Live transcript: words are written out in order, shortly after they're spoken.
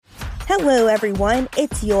Hello, everyone.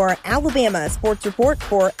 It's your Alabama Sports Report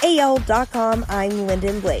for AL.com. I'm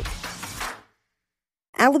Lyndon Blake.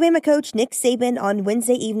 Alabama coach Nick Saban on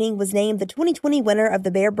Wednesday evening was named the 2020 winner of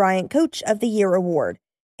the Bear Bryant Coach of the Year award.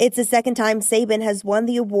 It's the second time Saban has won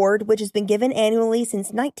the award, which has been given annually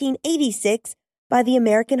since 1986 by the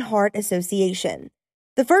American Heart Association.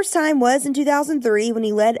 The first time was in 2003 when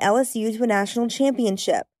he led LSU to a national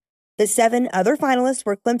championship. The 7 other finalists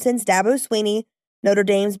were Clemson's Dabo Swinney, Notre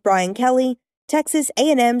Dame's Brian Kelly, Texas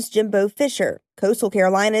A&M's Jimbo Fisher, Coastal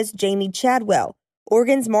Carolina's Jamie Chadwell,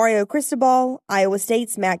 Oregon's Mario Cristobal, Iowa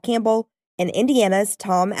State's Matt Campbell, and Indiana's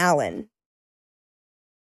Tom Allen.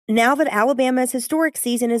 Now that Alabama's historic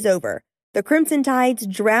season is over, the Crimson Tide's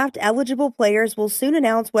draft-eligible players will soon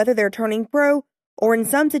announce whether they're turning pro or, in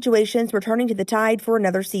some situations, returning to the Tide for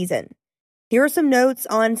another season. Here are some notes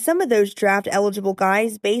on some of those draft-eligible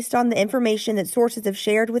guys based on the information that sources have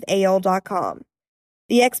shared with AL.com.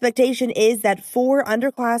 The expectation is that 4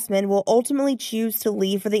 underclassmen will ultimately choose to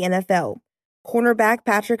leave for the NFL. Cornerback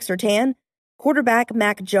Patrick Surtain, quarterback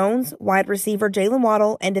Mac Jones, wide receiver Jalen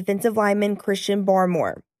Waddle, and defensive lineman Christian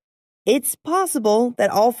Barmore. It's possible that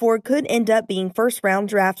all 4 could end up being first-round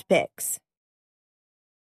draft picks.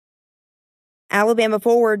 Alabama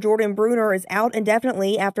forward Jordan Bruner is out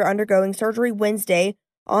indefinitely after undergoing surgery Wednesday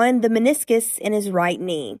on the meniscus in his right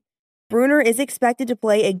knee. Bruner is expected to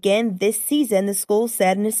play again this season, the school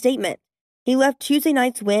said in a statement. He left Tuesday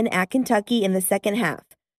night's win at Kentucky in the second half.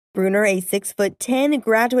 Bruner, a 6'10"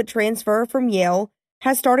 graduate transfer from Yale,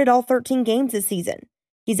 has started all 13 games this season.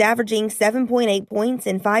 He's averaging 7.8 points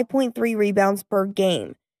and 5.3 rebounds per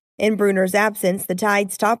game. In Bruner's absence, the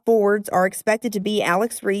Tide's top forwards are expected to be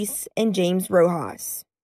Alex Reese and James Rojas.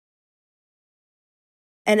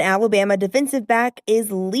 An Alabama defensive back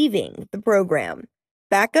is leaving the program.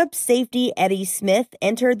 Backup safety Eddie Smith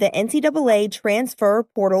entered the NCAA transfer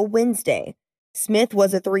portal Wednesday. Smith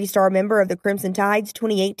was a 3-star member of the Crimson Tide's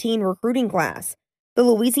 2018 recruiting class. The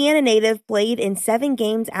Louisiana native played in 7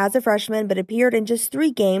 games as a freshman but appeared in just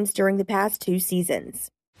 3 games during the past 2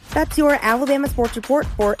 seasons. That's your Alabama Sports Report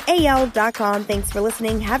for AL.com. Thanks for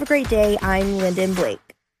listening. Have a great day. I'm Lyndon Blake.